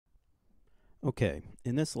Okay,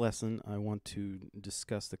 in this lesson, I want to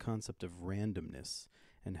discuss the concept of randomness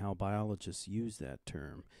and how biologists use that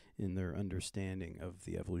term in their understanding of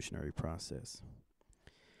the evolutionary process.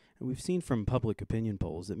 And we've seen from public opinion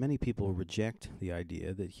polls that many people reject the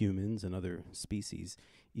idea that humans and other species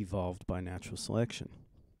evolved by natural selection.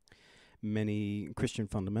 Many Christian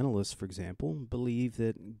fundamentalists, for example, believe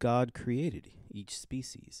that God created each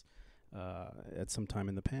species at some time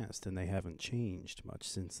in the past, and they haven't changed much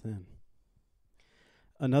since then.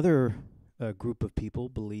 Another group of people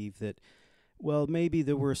believe that, well, maybe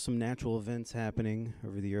there were some natural events happening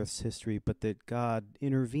over the Earth's history, but that God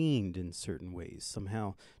intervened in certain ways,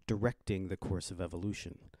 somehow directing the course of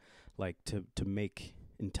evolution, like to make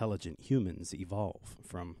intelligent humans evolve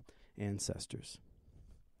from ancestors.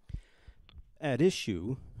 At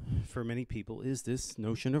issue for many people is this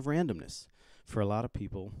notion of randomness. For a lot of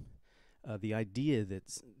people, the idea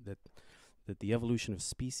that the evolution of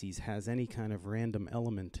species has any kind of random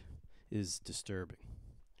element is disturbing.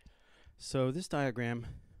 So this diagram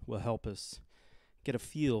will help us get a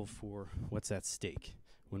feel for what's at stake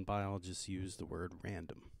when biologists use the word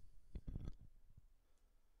random.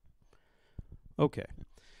 Okay,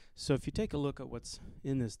 so if you take a look at what's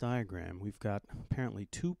in this diagram, we've got apparently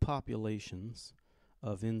two populations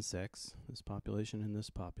of insects, this population and this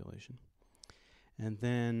population. And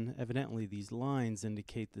then evidently these lines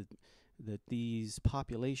indicate that these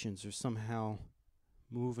populations are somehow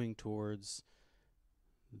moving towards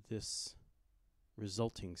this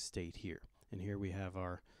resulting state here. And here we have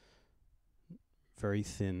our very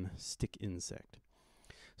thin stick insect.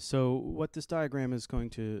 So what this diagram is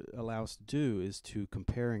going to allow us to do is to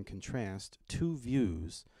compare and contrast two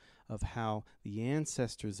views of how the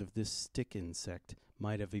ancestors of this stick insect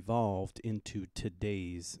might have evolved into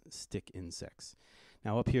today's stick insects.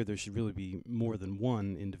 Now up here there should really be more than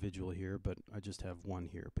one individual here, but I just have one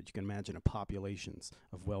here. But you can imagine populations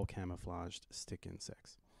of well-camouflaged stick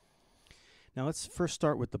insects. Now let's first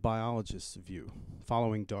start with the biologist's view.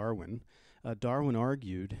 Following Darwin, Darwin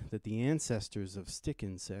argued that the ancestors of stick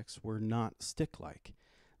insects were not stick-like.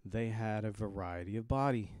 They had a variety of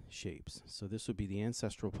body shapes. So this would be the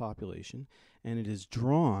ancestral population, and it is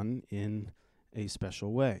drawn in a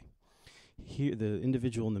special way. Here, the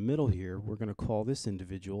individual in the middle here, we're going to call this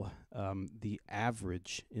individual the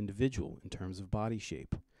average individual in terms of body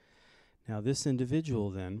shape. Now this individual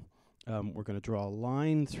then, we're going to draw a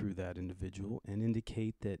line through that individual and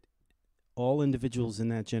indicate that all individuals in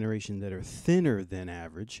that generation that are thinner than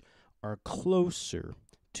average are closer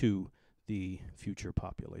to the future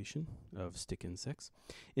population of stick insects.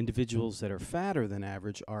 Individuals that are fatter than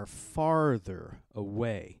average are farther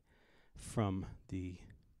away from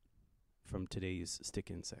today's stick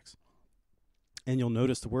insects. And you'll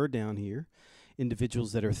notice the word down here,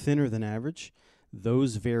 individuals that are thinner than average,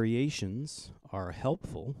 those variations are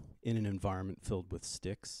helpful in an environment filled with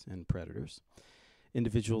sticks and predators.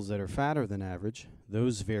 Individuals that are fatter than average,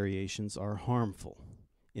 those variations are harmful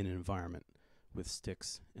in an environment with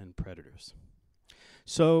sticks and predators.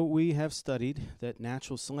 So we have studied that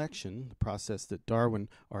natural selection, the process that Darwin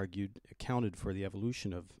argued accounted for the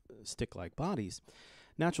evolution of stick-like bodies,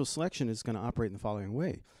 natural selection is going to operate in the following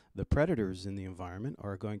way. The predators in the environment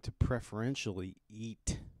are going to preferentially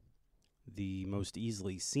eat the most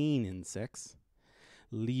easily seen insects,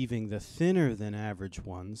 leaving the thinner than average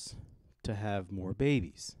ones to have more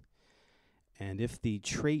babies. And if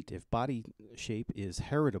body shape is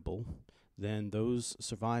heritable, then those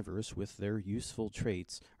survivors with their useful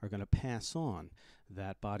traits are going to pass on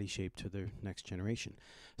that body shape to their next generation,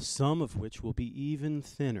 some of which will be even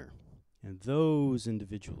thinner. And those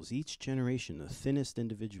individuals, each generation, the thinnest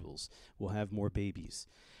individuals, will have more babies.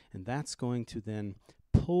 And that's going to then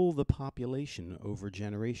pull the population over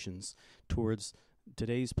generations towards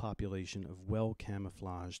today's population of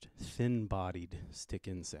well-camouflaged, thin-bodied stick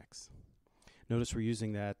insects. Notice we're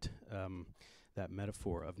using that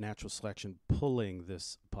metaphor of natural selection pulling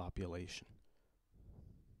this population.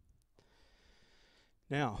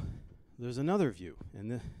 Now, there's another view,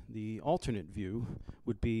 and the alternate view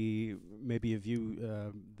would be maybe a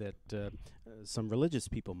view that some religious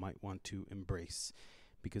people might want to embrace,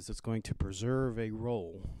 because it's going to preserve a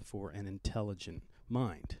role for an intelligent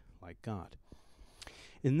mind, like God.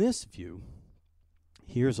 In this view,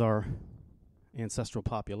 here's our ancestral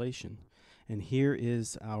population, and here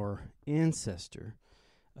is our ancestor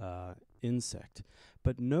insect.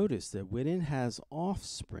 But notice that when it has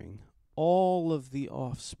offspring, all of the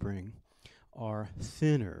offspring are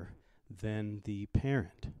thinner than the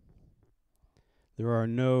parent. There are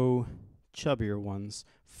no chubbier ones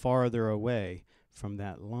farther away from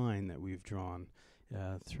that line that we've drawn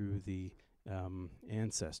through the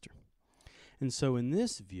ancestor. And so in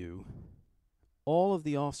this view, all of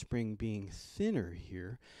the offspring being thinner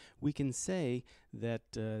here, we can say that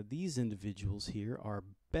these individuals here are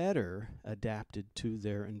better adapted to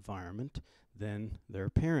their environment than their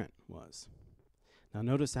parent was. Now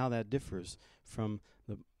notice how that differs from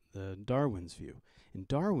the Darwin's view. In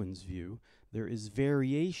Darwin's view, there is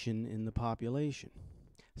variation in the population.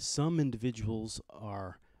 Some individuals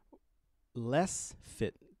are less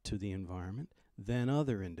fit to the environment than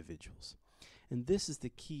other individuals. And this is the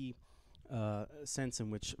key sense in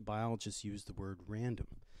which biologists use the word random.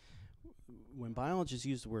 When biologists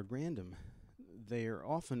use the word random, they are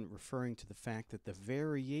often referring to the fact that the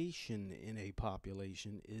variation in a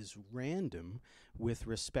population is random with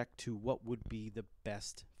respect to what would be the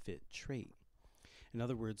best fit trait. In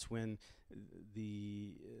other words, when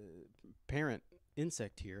the parent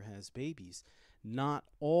insect here has babies, not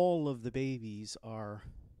all of the babies are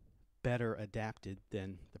better adapted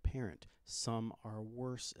than the parent. Some are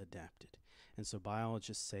worse adapted. And so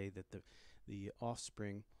biologists say that the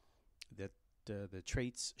offspring, that the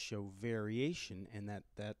traits show variation, and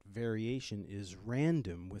that variation is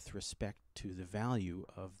random with respect to the value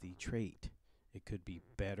of the trait. It could be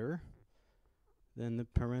better than the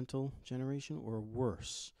parental generation or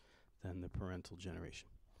worse than the parental generation.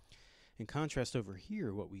 In contrast, over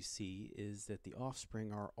here, what we see is that the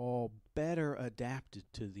offspring are all better adapted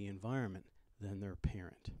to the environment than their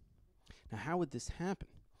parent. Now, how would this happen?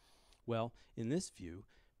 Well, in this view,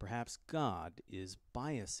 perhaps God is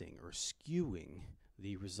biasing or skewing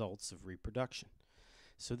the results of reproduction.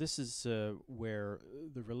 So this is where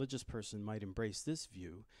the religious person might embrace this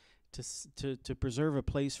view to preserve a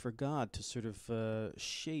place for God to sort of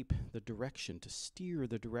shape the direction, to steer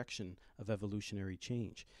the direction of evolutionary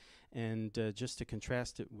change. And just to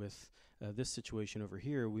contrast it with this situation over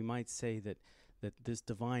here, we might say that this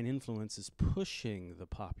divine influence is pushing the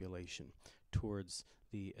population towards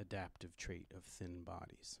the adaptive trait of thin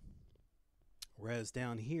bodies. Whereas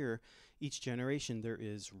down here, each generation there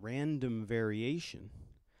is random variation.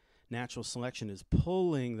 Natural selection is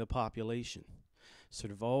pulling the population,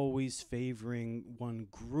 sort of always favoring one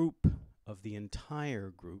group of the entire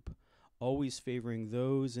group, always favoring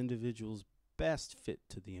those individuals best fit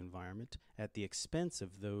to the environment at the expense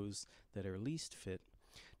of those that are least fit.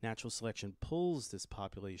 Natural selection pulls this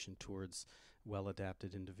population towards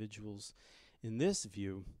well-adapted individuals. In this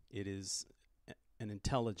view, it is an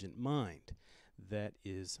intelligent mind that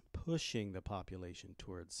is pushing the population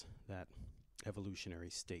towards that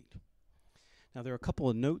evolutionary state. Now, there are a couple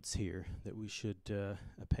of notes here that we should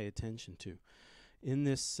pay attention to. In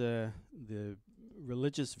this, the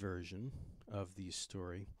religious version of the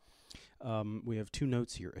story, we have two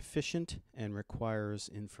notes here: efficient and requires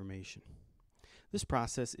information. This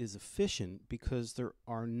process is efficient because there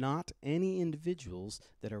are not any individuals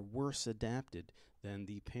that are worse adapted than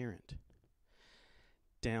the parent.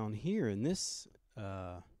 Down here in this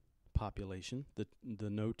population, the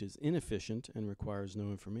note is inefficient and requires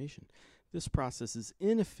no information. This process is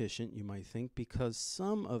inefficient, you might think, because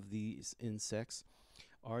some of these insects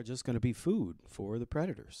are just going to be food for the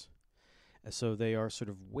predators. So they are sort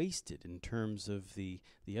of wasted in terms of the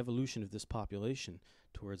evolution of this population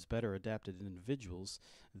towards better adapted individuals.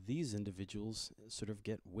 These individuals sort of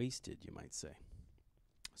get wasted, you might say.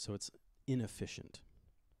 So it's inefficient.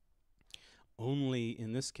 Only,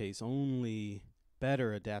 in this case, only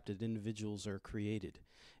better adapted individuals are created.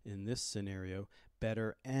 In this scenario,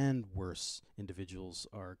 better and worse individuals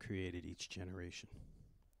are created each generation.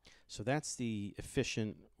 So that's the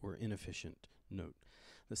efficient or inefficient note.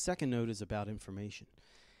 The second note is about information.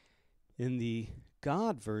 In the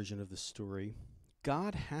God version of the story,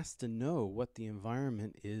 God has to know what the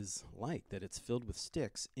environment is like, that it's filled with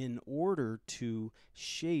sticks, in order to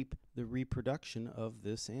shape the reproduction of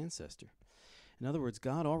this ancestor. In other words,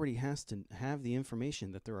 God already has to have the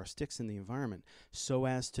information that there are sticks in the environment so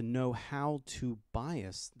as to know how to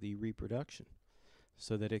bias the reproduction,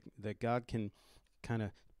 so that God can kind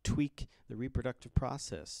of tweak the reproductive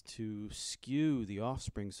process to skew the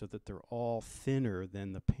offspring so that they're all thinner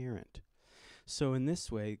than the parent. So in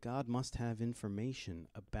this way, God must have information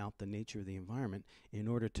about the nature of the environment in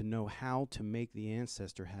order to know how to make the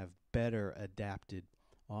ancestor have better adapted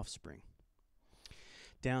offspring.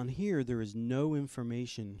 Down here, there is no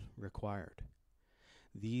information required.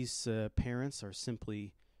 These parents are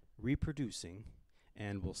simply reproducing,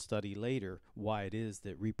 and we'll study later why it is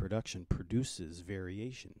that reproduction produces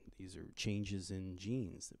variation. These are changes in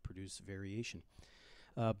genes that produce variation.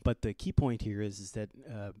 But the key point here is that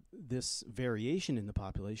this variation in the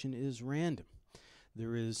population is random.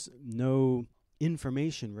 There is no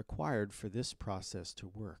information required for this process to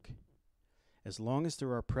work. As long as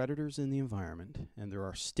there are predators in the environment and there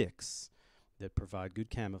are sticks that provide good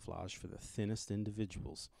camouflage for the thinnest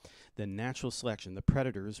individuals, then natural selection, the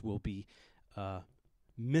predators will be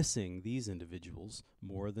missing these individuals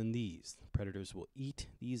more than these. Predators will eat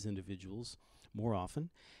these individuals more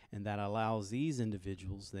often, and that allows these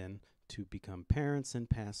individuals then to become parents and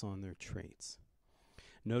pass on their traits.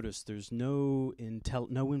 Notice there's no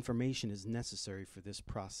information is necessary for this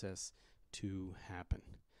process to happen.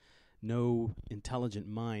 No intelligent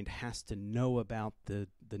mind has to know about the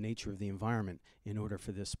nature of the environment in order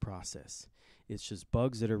for this process. It's just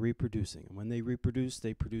bugs that are reproducing. And when they reproduce,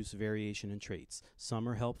 they produce variation in traits. Some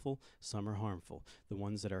are helpful, some are harmful. The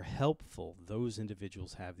ones that are helpful, those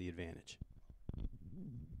individuals have the advantage.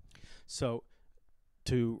 So,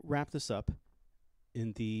 to wrap this up,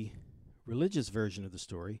 in the religious version of the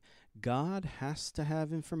story, God has to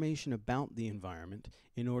have information about the environment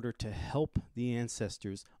in order to help the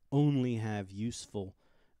ancestors only have useful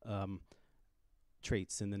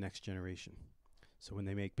traits in the next generation. So when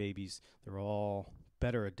they make babies, they're all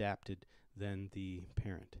better adapted than the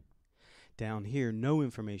parent. Down here, no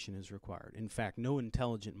information is required. In fact, no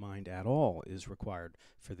intelligent mind at all is required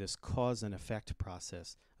for this cause and effect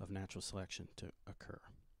process of natural selection to occur.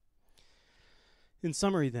 In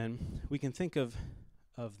summary, then, we can think of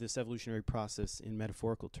this evolutionary process in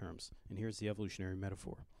metaphorical terms. And here's the evolutionary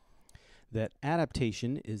metaphor. That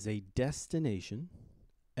adaptation is a destination,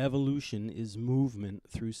 evolution is movement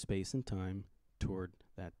through space and time toward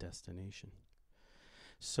that destination.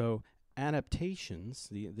 So adaptations,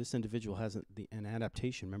 this individual has an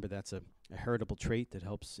adaptation. Remember, that's a heritable trait that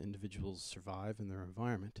helps individuals survive in their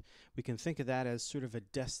environment. We can think of that as sort of a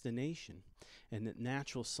destination, and that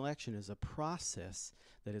natural selection is a process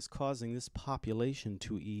that is causing this population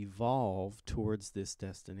to evolve towards this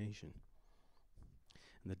destination.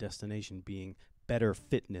 And the destination being better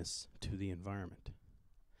fitness to the environment.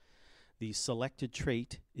 The selected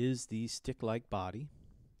trait is the stick-like body.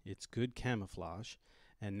 It's good camouflage.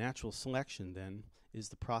 And natural selection, then, is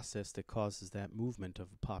the process that causes that movement of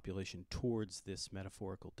a population towards this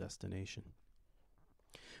metaphorical destination.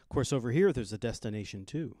 Of course, over here, there's a destination,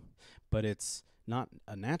 too. But it's not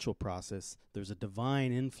a natural process. There's a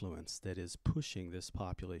divine influence that is pushing this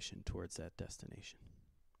population towards that destination.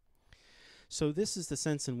 So this is the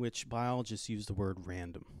sense in which biologists use the word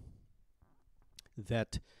random.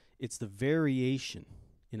 That it's the variation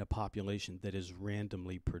in a population that is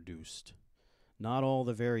randomly produced. Not all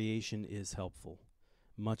the variation is helpful.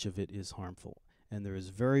 Much of it is harmful. And there is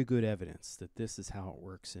very good evidence that this is how it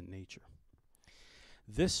works in nature.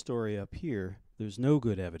 This story up here, there's no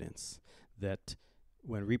good evidence that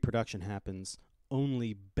when reproduction happens,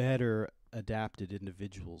 only better adapted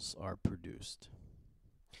individuals are produced.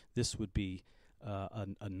 This would be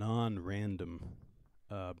a non-random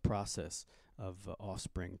process of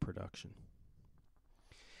offspring production.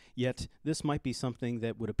 Yet, this might be something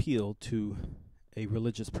that would appeal to a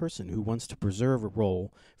religious person who wants to preserve a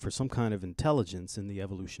role for some kind of intelligence in the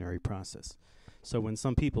evolutionary process. So when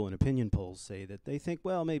some people in opinion polls say that they think,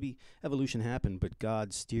 well, maybe evolution happened, but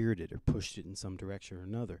God steered it or pushed it in some direction or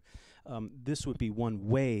another, this would be one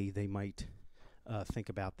way they might think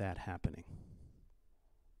about that happening.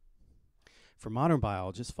 For modern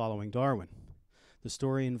biologists following Darwin, the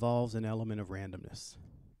story involves an element of randomness.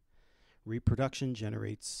 Reproduction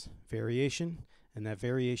generates variation, and that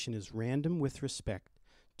variation is random with respect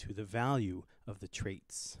to the value of the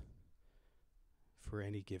traits for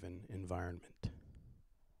any given environment.